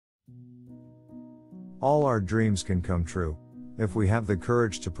All our dreams can come true, if we have the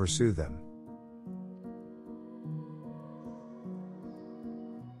courage to pursue them.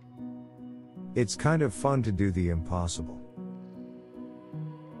 It's kind of fun to do the impossible.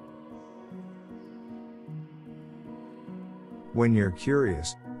 When you're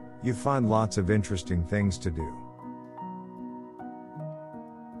curious, you find lots of interesting things to do.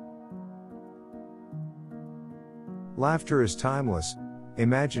 Laughter is timeless,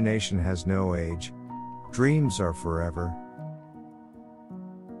 imagination has no age, dreams are forever.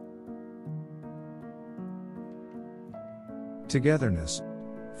 Togetherness,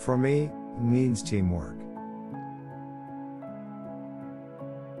 for me, means teamwork.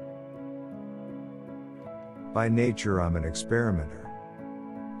 By nature, I'm an experimenter.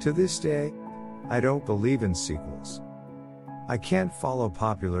 To this day, I don't believe in sequels. I can't follow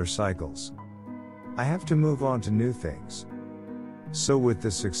popular cycles. I have to move on to new things. So with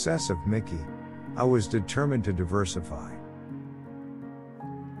the success of Mickey, I was determined to diversify.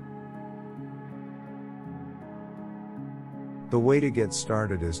 The way to get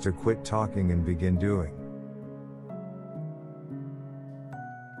started is to quit talking and begin doing.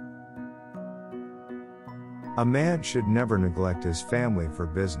 A man should never neglect his family for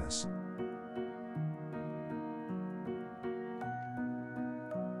business.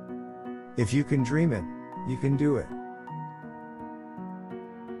 If you can dream it, you can do it.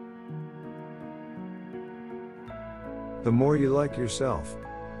 The more you like yourself,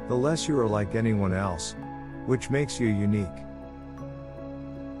 the less you are like anyone else, which makes you unique.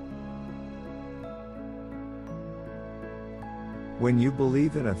 When you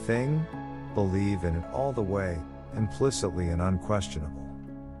believe in a thing, believe in it all the way, implicitly and unquestionable.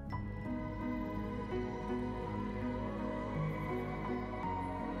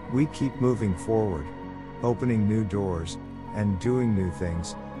 We keep moving forward, opening new doors, and doing new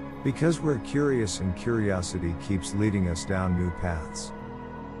things, because we're curious and curiosity keeps leading us down new paths.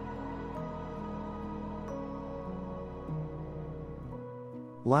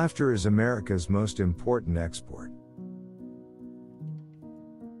 Laughter is America's most important export.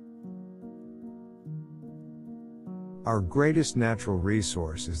 Our greatest natural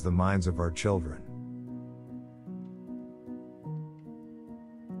resource is the minds of our children.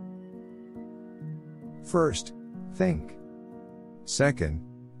 First, think. Second,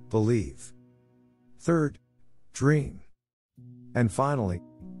 believe. Third, dream. And finally,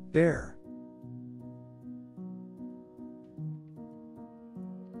 dare.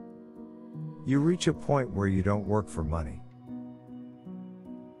 You reach a point where you don't work for money.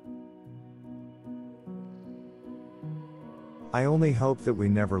 I only hope that we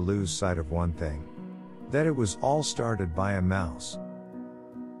never lose sight of one thing, that it was all started by a mouse.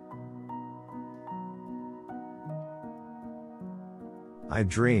 I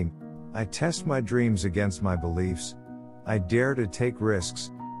dream, I test my dreams against my beliefs, I dare to take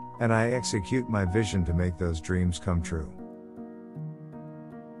risks, and I execute my vision to make those dreams come true.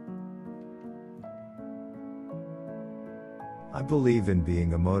 I believe in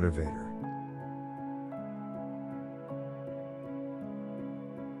being a motivator.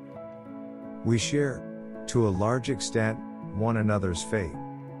 We share, to a large extent, one another's fate.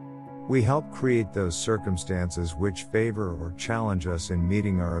 We help create those circumstances which favor or challenge us in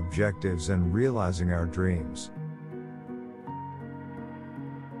meeting our objectives and realizing our dreams.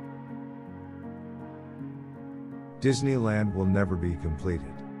 Disneyland will never be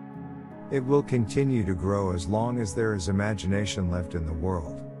completed. It will continue to grow as long as there is imagination left in the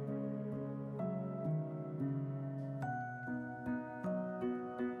world.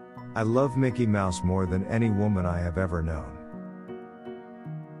 I love Mickey Mouse more than any woman I have ever known.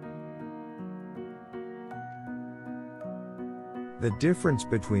 The difference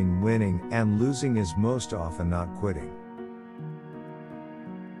between winning and losing is most often not quitting.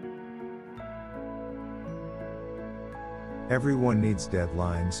 Everyone needs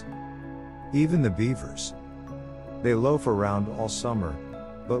deadlines. Even the beavers. They loaf around all summer,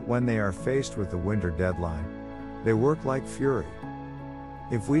 but when they are faced with the winter deadline, they work like fury.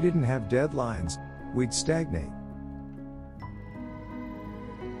 If we didn't have deadlines, we'd stagnate.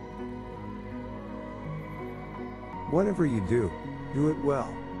 Whatever you do it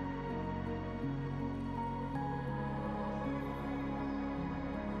well.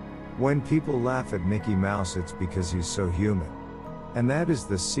 When people laugh at Mickey Mouse, it's because he's so human. And that is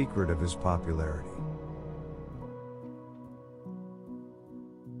the secret of his popularity.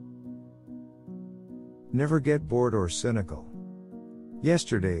 Never get bored or cynical.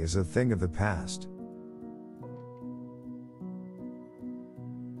 Yesterday is a thing of the past.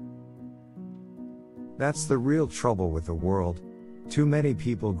 That's the real trouble with the world. Too many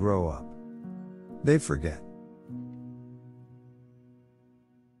people grow up. They forget.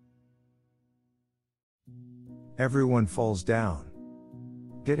 Everyone falls down.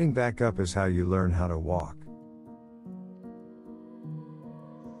 Getting back up is how you learn how to walk.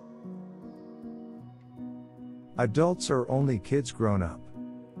 Adults are only kids grown up.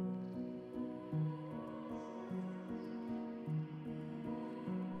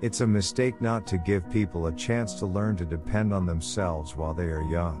 It's a mistake not to give people a chance to learn to depend on themselves while they are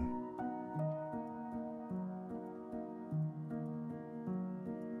young.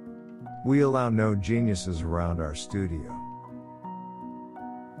 We allow no geniuses around our studio.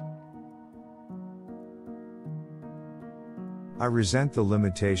 I resent the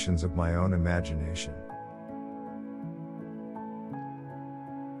limitations of my own imagination.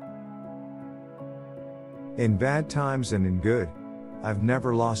 In bad times and in good, I've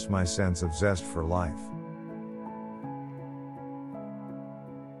never lost my sense of zest for life.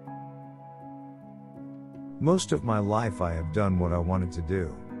 Most of my life I have done what I wanted to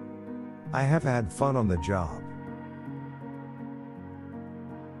do. I have had fun on the job.